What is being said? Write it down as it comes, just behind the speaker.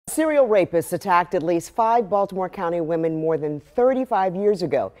Serial rapists attacked at least 5 Baltimore County women more than 35 years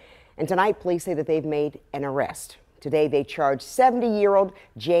ago. And tonight, police say that they've made an arrest. Today, they charged 70-year-old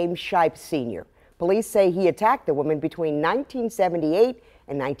James Shipe Sr. Police say he attacked the woman between 1978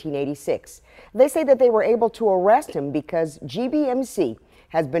 and 1986. They say that they were able to arrest him because GBMC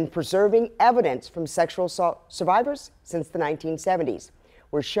has been preserving evidence from sexual assault survivors since the 1970s.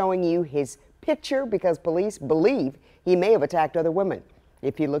 We're showing you his picture because police believe he may have attacked other women.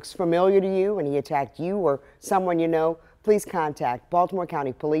 If he looks familiar to you and he attacked you or someone you know, please contact Baltimore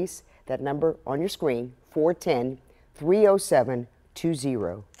County Police. That number on your screen,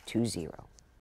 410-307-2020.